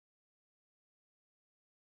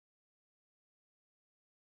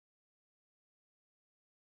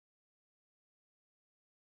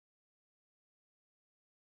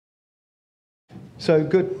So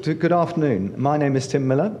good afternoon. My name is Tim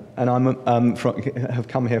Miller, and have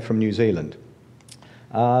come here from New Zealand.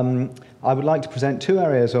 I would like to present two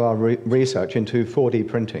areas of our research into 4D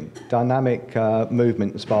printing: dynamic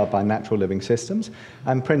movement inspired by natural living systems,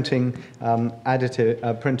 and printing active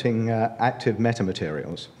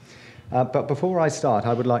metamaterials. But before I start,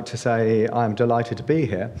 I would like to say I'm delighted to be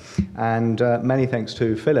here, and many thanks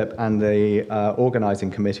to Philip and the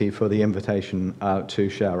organising committee for the invitation to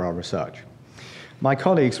share our research. My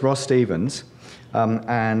colleagues Ross Stevens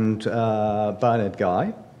and Bernard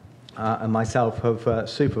Guy and myself have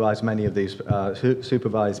supervised many of these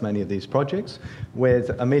projects,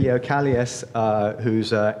 with Emilio Callias,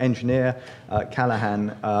 who's an engineer,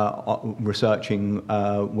 Callahan researching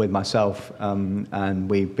with myself, and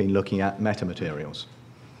we've been looking at metamaterials.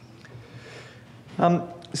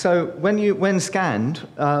 So when scanned,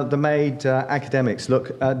 the MADE academics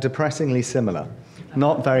look depressingly similar,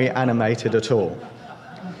 not very animated at all.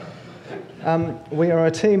 We are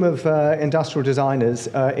a team of industrial designers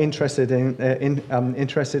interested in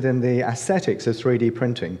the aesthetics of 3D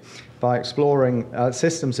printing by exploring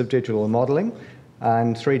systems of digital modeling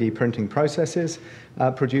and 3D printing processes,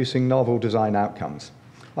 producing novel design outcomes.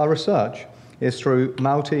 Our research is through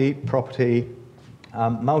multi-property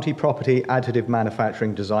additive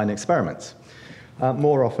manufacturing design experiments.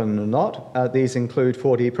 More often than not, these include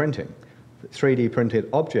 4D printing, 3D printed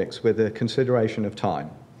objects with a consideration of time,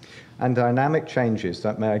 and dynamic changes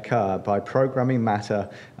that may occur by programming matter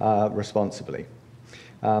responsibly,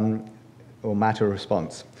 or matter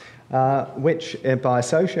response, which by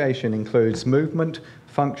association includes movement,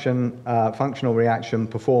 functional reaction,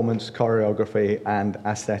 performance, choreography, and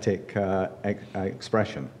aesthetic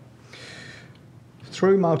expression.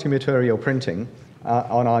 Through multi-material printing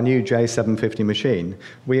on our new J750 machine,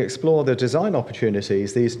 we explore the design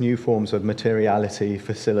opportunities these new forms of materiality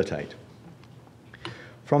facilitate.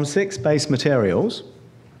 From 6 base materials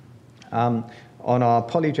on our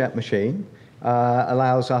PolyJet machine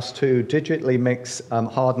allows us to digitally mix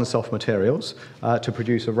hard and soft materials to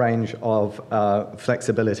produce a range of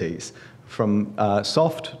flexibilities, from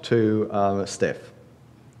soft to stiff.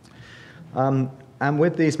 And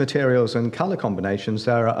with these materials and color combinations,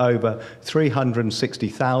 there are over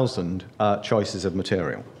 360,000 choices of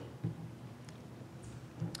material.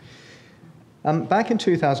 Back in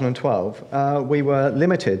 2012, we were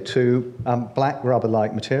limited to black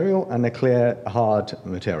rubber-like material and a clear, hard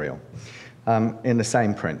material in the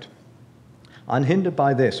same print. Unhindered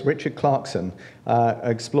by this, Richard Clarkson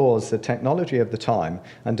explores the technology of the time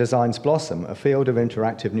and designs Blossom, a field of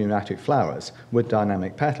interactive pneumatic flowers with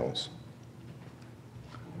dynamic petals.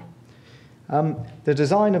 The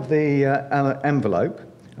design of the envelope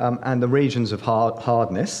and the regions of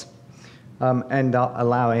hardness end up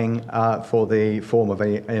allowing for the form of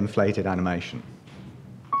an inflated animation.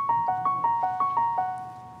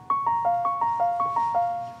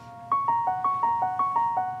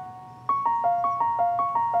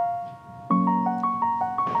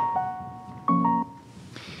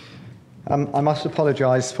 I must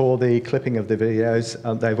apologise for the clipping of the videos.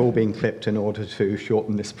 They've all been clipped in order to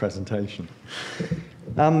shorten this presentation.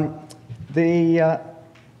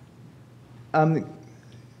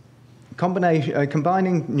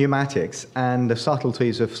 Combining pneumatics and the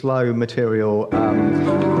subtleties of slow material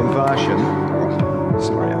inversion,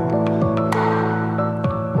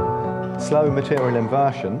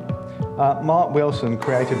 Mark Wilson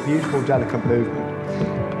created beautiful, delicate movement,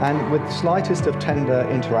 and with the slightest of tender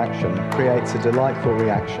interaction, creates a delightful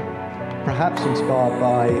reaction, perhaps inspired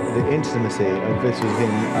by the intimacy of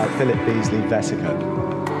visiting Philip Beasley Vesica.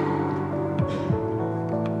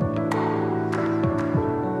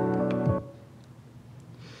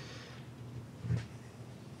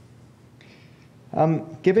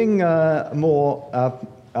 Giving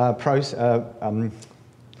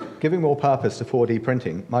more purpose to 4D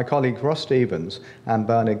printing, my colleagues Ross Stevens and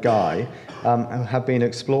Bernard Guy have been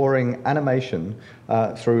exploring animation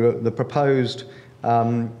through the proposed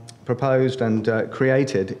and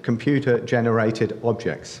created computer-generated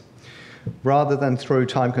objects, rather than through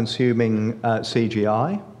time-consuming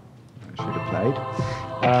CGI. I should have played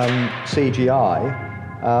CGI.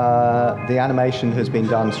 The animation has been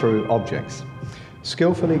done through objects.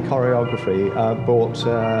 Skillfully choreography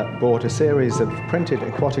brought a series of printed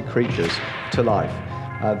aquatic creatures to life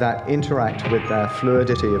that interact with the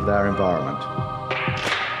fluidity of their environment.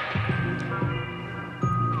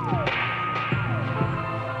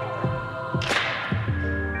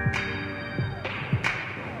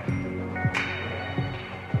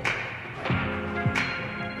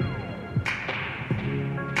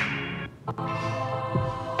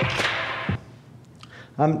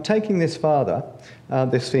 Taking this further,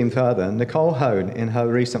 this theme further, Nicole Hone, in her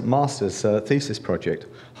recent master's thesis project,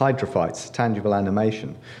 Hydrophytes, Tangible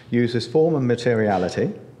Animation, uses form and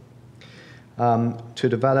materiality to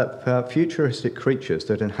develop futuristic creatures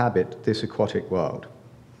that inhabit this aquatic world.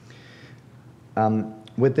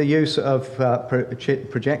 With the use of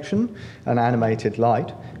projection and animated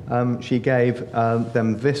light, she gave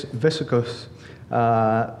them viscous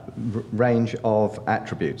range of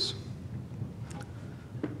attributes.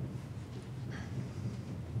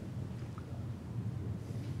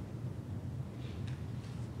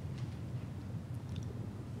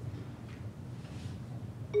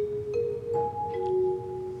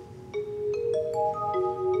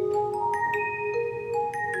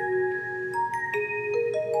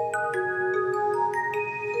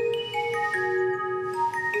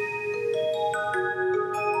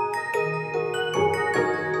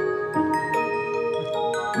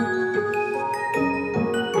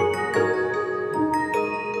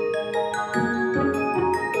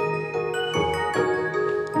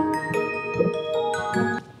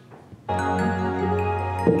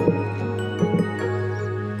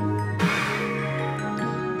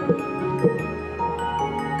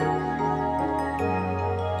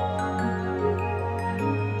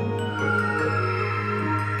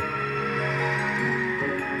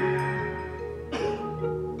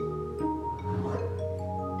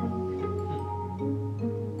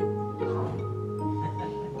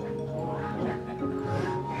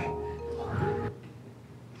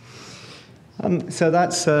 So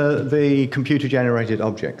that's the computer-generated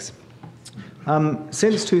objects.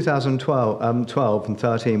 Since 2012 and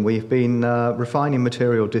 13, we've been refining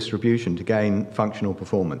material distribution to gain functional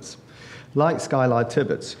performance. Like Skylight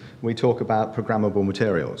Tibbets, we talk about programmable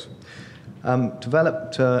materials.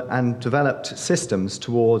 Developed systems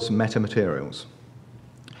towards metamaterials.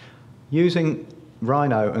 Using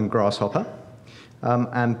Rhino and Grasshopper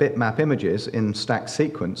and bitmap images in stacked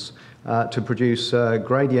sequence to produce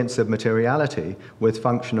gradients of materiality with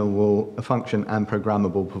function and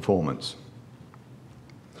programmable performance.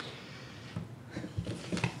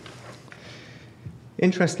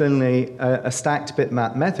 Interestingly, a stacked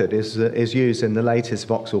bitmap method is used in the latest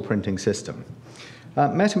voxel printing system.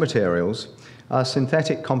 Metamaterials are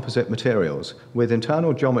synthetic composite materials with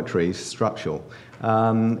internal geometries structural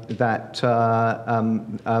that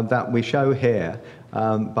we show here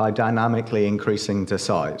by dynamically increasing the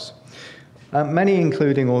size. Many,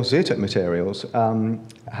 including auxitic materials,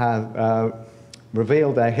 have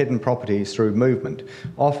revealed their hidden properties through movement,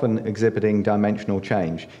 often exhibiting dimensional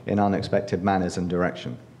change in unexpected manners and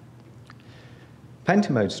direction.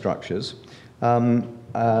 Pentamode structures are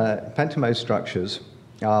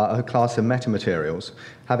a class of metamaterials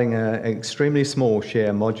having an extremely small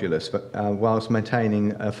shear modulus whilst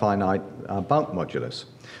maintaining a finite bulk modulus.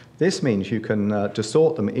 This means you can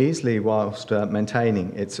distort them easily whilst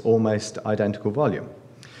maintaining its almost identical volume.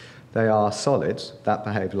 They are solids that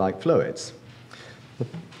behave like fluids.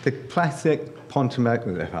 The classic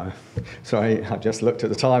pentamode, sorry, I just looked at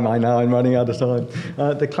the time, I know I'm running out of time.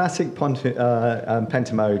 The classic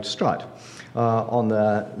pentamode strut on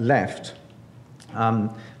the left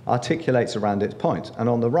articulates around its point, and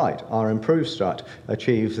on the right, our improved strut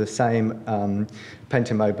achieves the same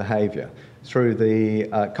pentamode behavior through the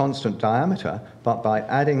constant diameter, but by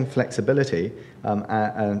adding flexibility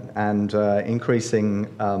and increasing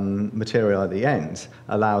material at the ends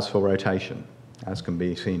allows for rotation, as can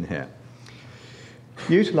be seen here.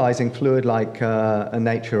 Utilizing fluid-like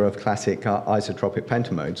nature of classic isotropic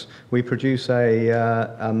pentamodes, we produce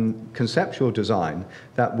a conceptual design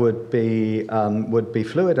that would be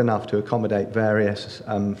fluid enough to accommodate various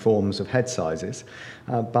forms of head sizes,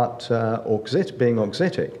 but being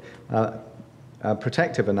auxitic,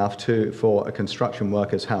 protective enough for a construction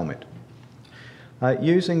worker's helmet.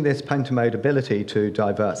 Using this pentamode ability to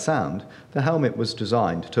divert sound, the helmet was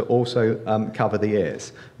designed to also cover the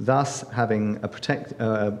ears, thus having a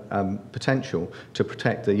potential to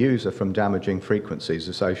protect the user from damaging frequencies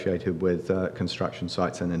associated with construction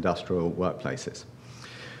sites and industrial workplaces.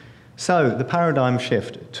 So the paradigm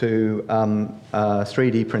shift to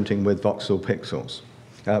 3D printing with voxel pixels,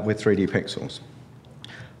 with 3D pixels.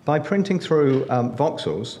 By printing through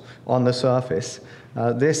voxels on the surface,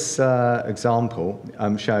 this example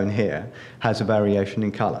shown here has a variation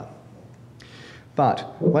in color.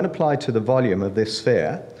 But when applied to the volume of this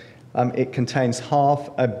sphere, it contains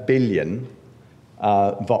 500 million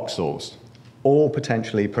voxels, all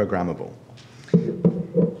potentially programmable.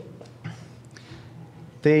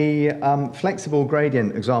 The flexible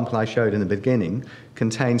gradient example I showed in the beginning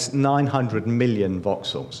contains 900 million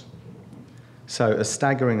voxels. So a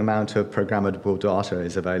staggering amount of programmable data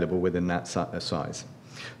is available within that size.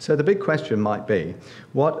 So the big question might be,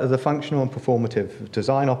 what are the functional and performative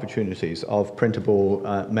design opportunities of printable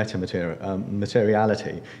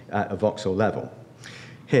materiality at a voxel level?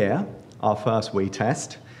 Here, our first wee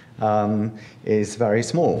test is very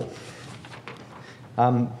small.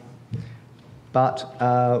 But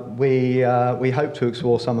we hope to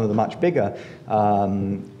explore some of the much bigger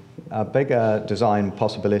design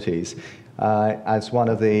possibilities as one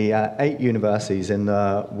of the 8 universities in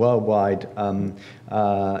the world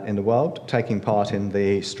taking part in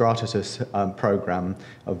the Stratasys program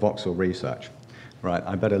of voxel research. Right,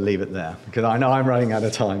 I better leave it there because I know I'm running out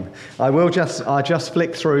of time. I'll just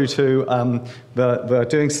flick through to the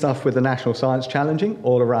doing stuff with the National Science Challenging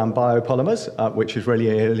all around biopolymers, which is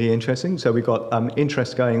really interesting. So we've got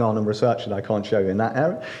interest going on and research that I can't show you in that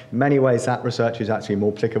area. In many ways, that research is actually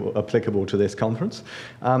more applicable to this conference.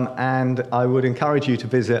 And I would encourage you to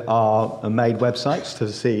visit our MADE websites to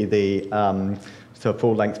see the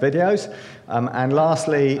full-length videos. And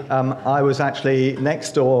lastly, I was actually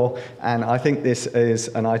next door, and I think this is,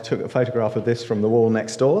 and I took a photograph of this from the wall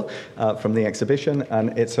next door, from the exhibition,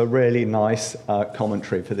 and it's a really nice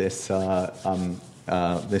commentary for this,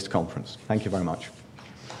 this conference. Thank you very much.